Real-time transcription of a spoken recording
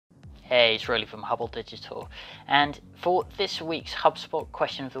Hey, it's Rowley from Huble Digital, and for this week's HubSpot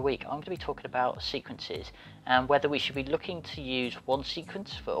question of the week, I'm going to be talking about sequences and whether we should be looking to use one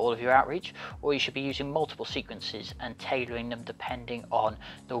sequence for all of your outreach, or you should be using multiple sequences and tailoring them depending on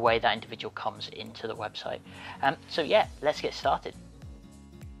the way that individual comes into the website. So yeah, let's get started.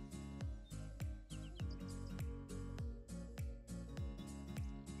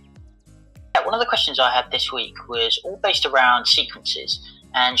 One of the questions I had this week was all based around sequences.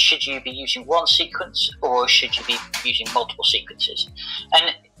 And should you be using one sequence or should you be using multiple sequences?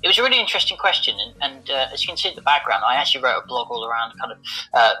 And it was a really interesting question. And as you can see in the background, I actually wrote a blog all around kind of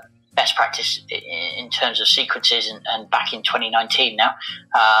best practice in terms of sequences and back in 2019 now.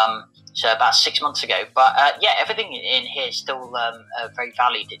 So about 6 months ago. But yeah, everything in here is still very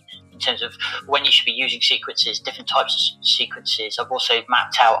valid in terms of when you should be using sequences, different types of sequences. I've also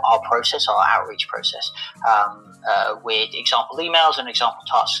mapped out our process, our outreach process, with example emails and example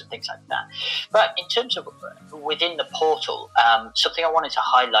tasks and things like that. But in terms of within the portal, something I wanted to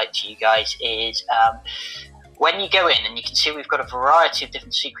highlight to you guys is when you go in, and you can see we've got a variety of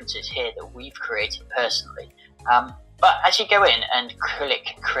different sequences here that we've created personally. But as you go in and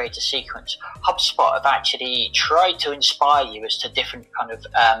click create a sequence, HubSpot have actually tried to inspire you as to different kind of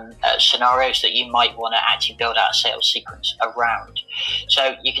scenarios that you might want to actually build out a sales sequence around.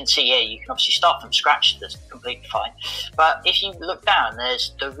 So you can see here, you can obviously start from scratch, that's completely fine. But if you look down,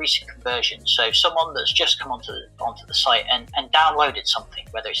 there's the recent conversion. So someone that's just come onto the site and downloaded something,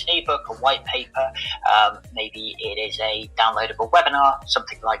 whether it's an ebook, a white paper, maybe it is a downloadable webinar,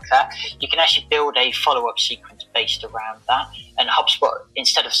 something like that. You can actually build a follow-up sequence based around that. And HubSpot,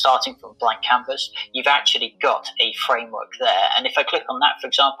 instead of starting from a blank canvas, you've actually got a framework there. And if I click on that, for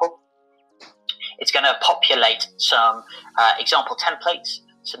example, it's going to populate some example templates,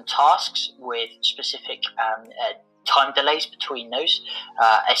 some tasks with specific time delays between those,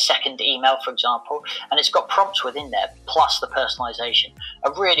 a second email, for example, and it's got prompts within there, plus the personalization.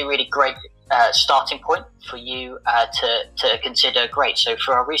 A really, really great starting point for you to consider. Great. So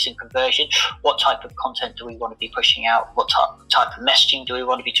for our recent conversion, what type of content do we want to be pushing out? What type of messaging do we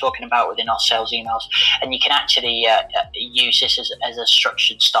want to be talking about within our sales emails? And you can actually use this as a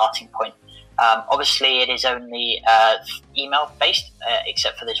structured starting point. Obviously, it is only email based,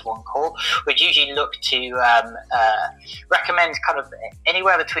 except for this one call. We'd usually look to recommend kind of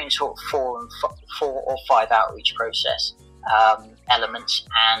anywhere between sort of 4 or 5 outreach process elements,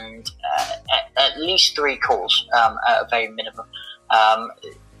 and at least 3 calls at a very minimum.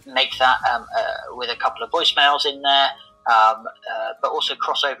 Make that with a couple of voicemails in there. But also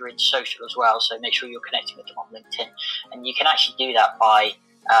cross over into social as well. So make sure you're connecting with them on LinkedIn, and you can actually do that by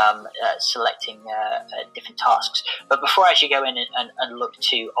selecting different tasks. But before I actually go in and look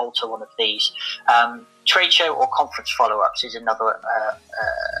to alter one of these, trade show or conference follow-ups is another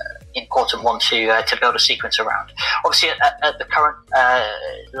important one to build a sequence around. Obviously, at the current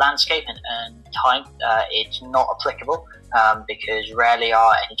landscape and time, it's not applicable because rarely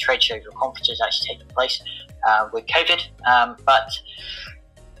are any trade shows or conferences actually taking place with COVID. But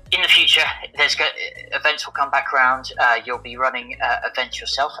in the future, events will come back around. You'll be running events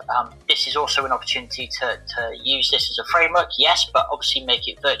yourself. This is also an opportunity to use this as a framework, yes, but obviously make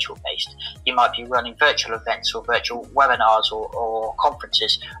it virtual based. You might be running virtual events or virtual webinars or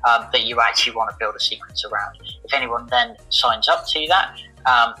conferences that you actually want to build a sequence around. If anyone then signs up to that,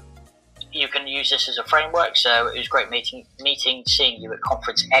 you can use this as a framework. So it was great seeing you at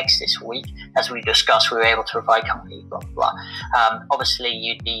Conference X this week. As we discussed, we were able to provide company blah, blah, blah. Obviously,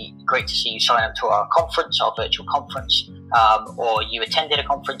 you'd be great to see you sign up to our conference, our virtual conference, or you attended a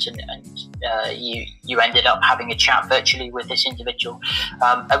conference and you ended up having a chat virtually with this individual.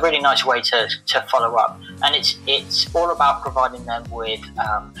 A really nice way to follow up. And it's all about providing them with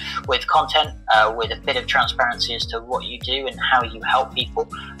content, with a bit of transparency as to what you do and how you help people.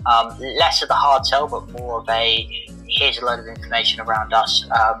 Less of the hard sell, but more of a here's a load of information around us.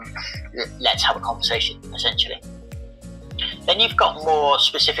 Let's have a conversation, essentially. Then you've got more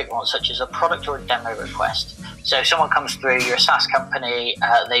specific ones, such as a product or a demo request. So if someone comes through, you're a SaaS company,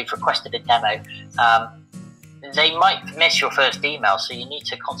 they've requested a demo. They might miss your first email, so you need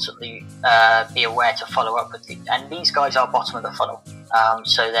to constantly be aware to follow up with them. And these guys are bottom of the funnel,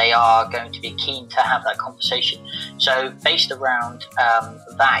 so they are going to be keen to have that conversation. So based around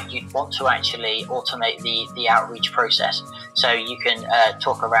that, you'd want to actually automate the outreach process. So you can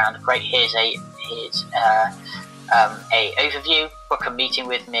talk around, great, here's a overview, book a meeting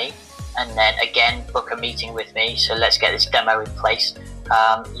with me, and then again book a meeting with me. So let's get this demo in place.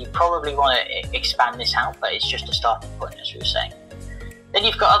 You probably want to expand this out, but it's just a starting point, as we were saying. Then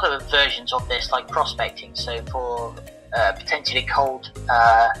you've got other versions of this, like prospecting. So for potentially cold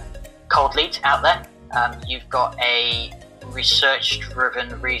cold leads out there. You've got a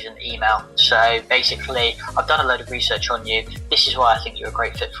research-driven reason email. So basically, I've done a load of research on you. This is why I think you're a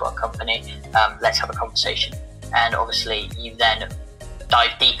great fit for our company. Let's have a conversation. And obviously, you then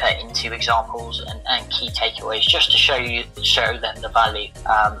dive deeper into examples and key takeaways just to show them the value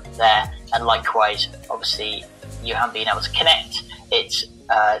there. And likewise, obviously, you haven't been able to connect.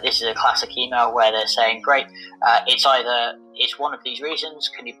 This is a classic email where they're saying, great, it's one of these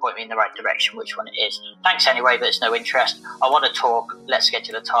reasons, can you point me in the right direction, which one it is? Thanks anyway, but it's no interest. I want to talk, let's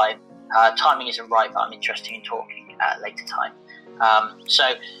schedule a time. Timing isn't right, but I'm interested in talking at a later time.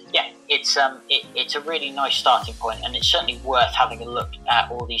 So yeah, it's a really nice starting point, and it's certainly worth having a look at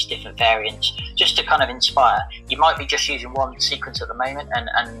all these different variants just to kind of inspire. You might be just using one sequence at the moment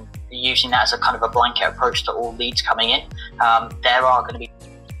and using that as a kind of a blanket approach to all leads coming in. There are going to be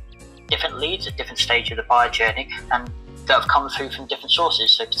different leads at different stages of the buyer journey, and that have come through from different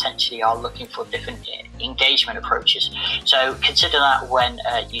sources, so potentially are looking for different engagement approaches. So consider that when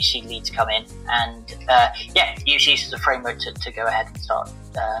you see leads come in, and use these as a framework to go ahead and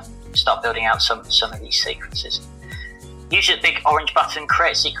start building out some of these sequences. Use the big orange button,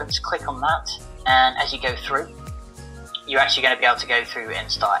 create a sequence, click on that, and as you go through, you're actually going to be able to go through and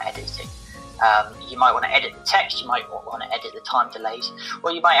start editing. You might want to edit the text, you might want to edit the time delays,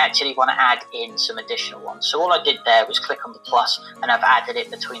 or you might actually want to add in some additional ones. So all I did there was click on the plus, and I've added it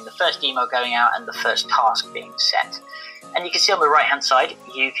between the first email going out and the first task being set. And you can see on the right hand side,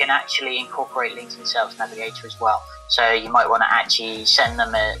 you can actually incorporate LinkedIn Sales Navigator as well. So you might want to actually send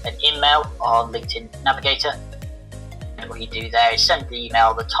them an email on LinkedIn Navigator. And what you do there is send the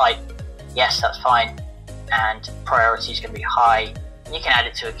email, the type, yes, that's fine, and priority is going to be high. You can add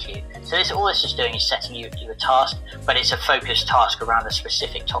it to a queue. So all this is doing is setting you a task, but it's a focused task around a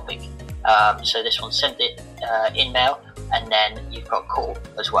specific topic. So this one, send it in mail, and then you've got call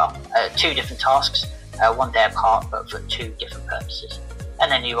as well. Two different tasks, one day apart, but for two different purposes. And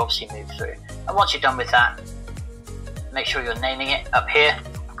then you obviously move through. And once you're done with that, make sure you're naming it up here,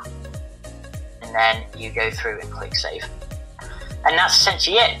 and then you go through and click save. And that's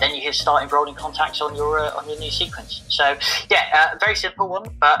essentially it. Then you can start enrolling contacts on your new sequence. So yeah, a very simple one,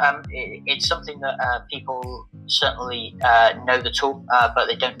 but it's something that people certainly know the tool, but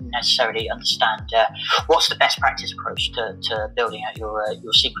they don't necessarily understand what's the best practice approach to building out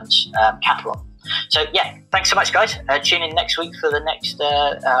your sequence catalog. So yeah, thanks so much, guys. Tune in next week for the next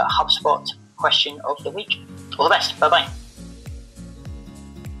HubSpot question of the week. All the best. Bye bye.